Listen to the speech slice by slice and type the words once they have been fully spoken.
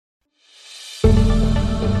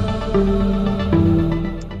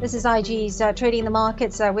This is IG's Trading the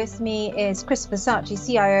Markets. With me is Chris Versace,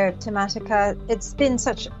 CIO of Tematica. It's been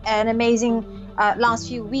such an amazing last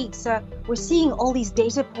few weeks. We're seeing all these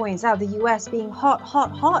data points out of the US being hot, hot,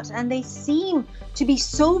 hot, and they seem to be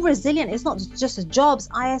so resilient. It's not just the jobs,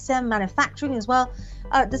 ISM, manufacturing as well.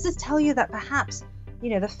 Does this tell you that perhaps,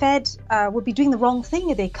 the Fed would be doing the wrong thing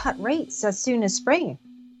if they cut rates as soon as spring?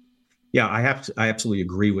 Yeah, I absolutely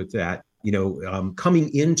agree with that.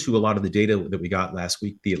 Coming into a lot of the data that we got last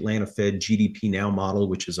week, the Atlanta Fed GDP Now model,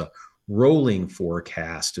 which is a rolling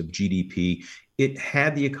forecast of GDP, it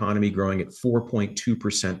had the economy growing at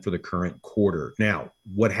 4.2% for the current quarter. Now,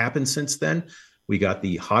 what happened since then? We got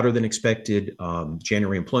the hotter than expected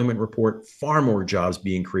January employment report, far more jobs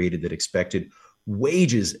being created than expected,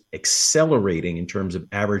 wages accelerating in terms of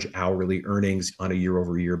average hourly earnings on a year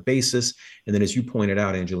over year basis. And then, as you pointed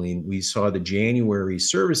out, Angeline, we saw the January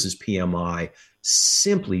services PMI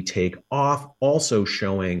simply take off, also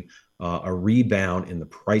showing a rebound in the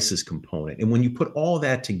prices component. And when you put all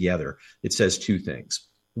that together, it says two things.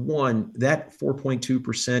 One, that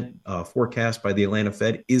 4.2% forecast by the Atlanta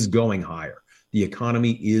Fed is going higher. The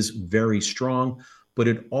economy is very strong, but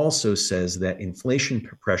it also says that inflation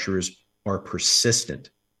pressures are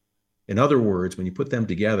persistent. In other words, when you put them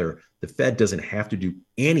together, the Fed doesn't have to do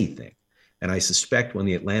anything. And I suspect when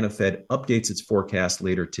the Atlanta Fed updates its forecast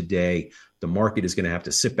later today, the market is going to have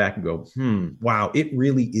to sit back and go, wow, it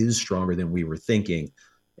really is stronger than we were thinking.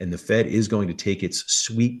 And the Fed is going to take its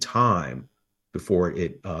sweet time before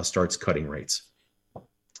it starts cutting rates.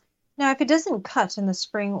 Now, if it doesn't cut in the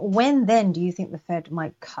spring, when then do you think the Fed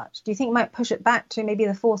might cut? Do you think it might push it back to maybe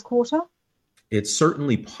the fourth quarter? It's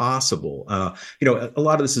certainly possible. A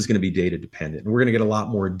lot of this is going to be data dependent. And we're going to get a lot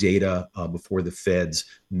more data before the Fed's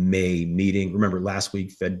May meeting. Remember, last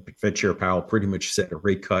week, Fed Chair Powell pretty much said a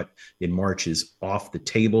rate cut in March is off the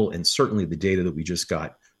table. And certainly the data that we just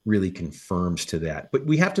got really confirms to that. But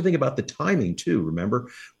we have to think about the timing too. Remember,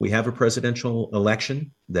 we have a presidential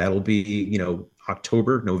election. That'll be,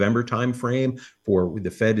 October, November timeframe. For the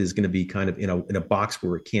Fed is going to be kind of in a box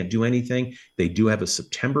where it can't do anything. They do have a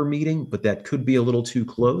September meeting, but that could be a little too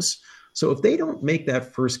close. So if they don't make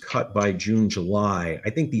that first cut by June, July, I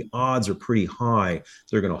think the odds are pretty high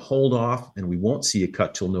they're going to hold off and we won't see a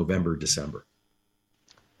cut till November, December.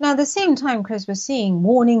 Now, at the same time, Chris, we're seeing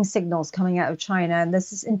warning signals coming out of China, and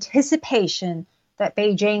this is anticipation that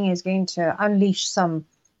Beijing is going to unleash some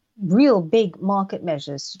real big market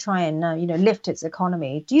measures to try and, lift its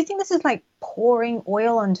economy. Do you think this is like pouring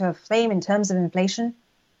oil onto a flame in terms of inflation?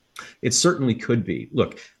 It certainly could be.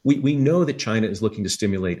 Look, we know that China is looking to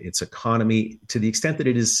stimulate its economy to the extent that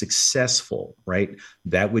it is successful, right?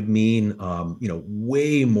 That would mean,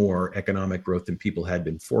 way more economic growth than people had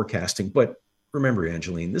been forecasting. But remember,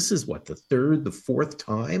 Angeline, this is the fourth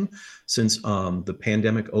time since the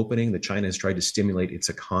pandemic opening that China has tried to stimulate its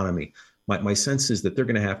economy. My sense is that they're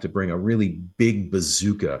going to have to bring a really big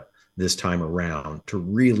bazooka this time around to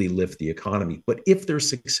really lift the economy. But if they're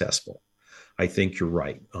successful, I think you're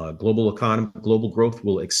right. Global growth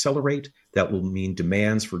will accelerate. That will mean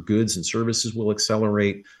demands for goods and services will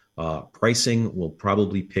accelerate. Pricing will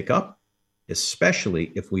probably pick up,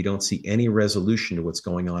 especially if we don't see any resolution to what's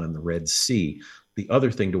going on in the Red Sea. The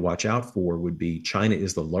other thing to watch out for would be China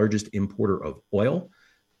is the largest importer of oil.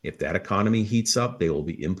 If that economy heats up, they will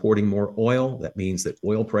be importing more oil. That means that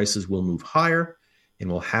oil prices will move higher, and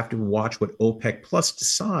we'll have to watch what OPEC Plus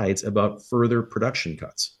decides about further production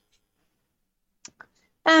cuts.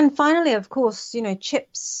 And finally, of course,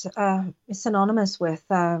 chips is synonymous with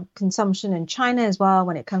consumption in China as well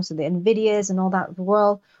when it comes to the NVIDIAs and all that of the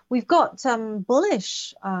world. We've got some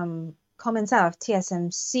bullish comments out of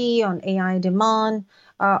TSMC on AI demand.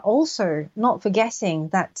 Also, not forgetting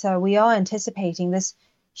that we are anticipating this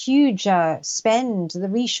huge spend, the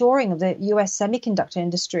reshoring of the US semiconductor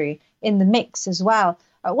industry in the mix as well.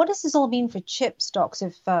 What does this all mean for chip stocks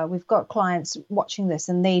if we've got clients watching this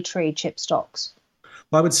and they trade chip stocks?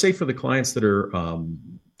 Well, I would say for the clients that are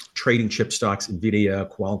trading chip stocks,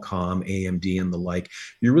 NVIDIA, Qualcomm, AMD, and the like,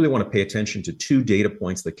 you really want to pay attention to two data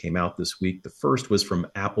points that came out this week. The first was from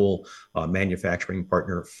Apple manufacturing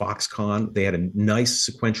partner Foxconn. They had a nice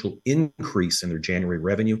sequential increase in their January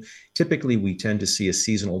revenue. Typically, we tend to see a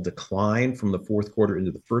seasonal decline from the fourth quarter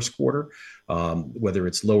into the first quarter, whether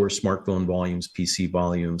it's lower smartphone volumes, PC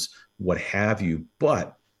volumes, what have you.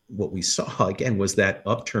 But what we saw, again, was that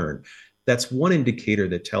upturn. That's one indicator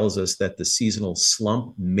that tells us that the seasonal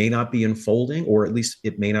slump may not be unfolding, or at least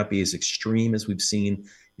it may not be as extreme as we've seen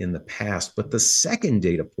in the past. But the second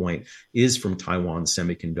data point is from Taiwan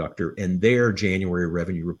Semiconductor, and their January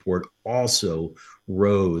revenue report also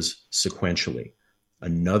rose sequentially.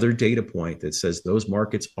 Another data point that says those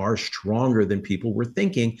markets are stronger than people were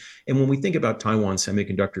thinking. And when we think about Taiwan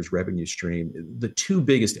Semiconductor's revenue stream, the two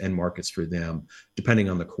biggest end markets for them, depending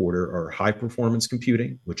on the quarter, are high performance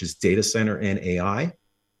computing, which is data center and AI,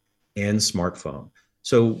 and smartphone.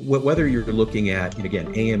 So whether you're looking at, again,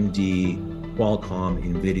 AMD, Qualcomm,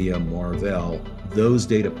 NVIDIA, Marvell, those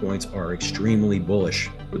data points are extremely bullish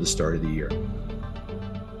for the start of the year.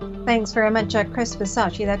 Thanks very much, Chris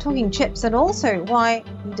Versace. They're talking chips and also why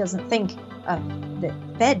he doesn't think the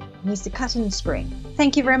Fed needs to cut in spring.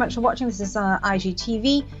 Thank you very much for watching. This is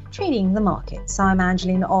IGTV, Trading the Markets. I'm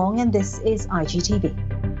Angeline Ong, and this is IGTV.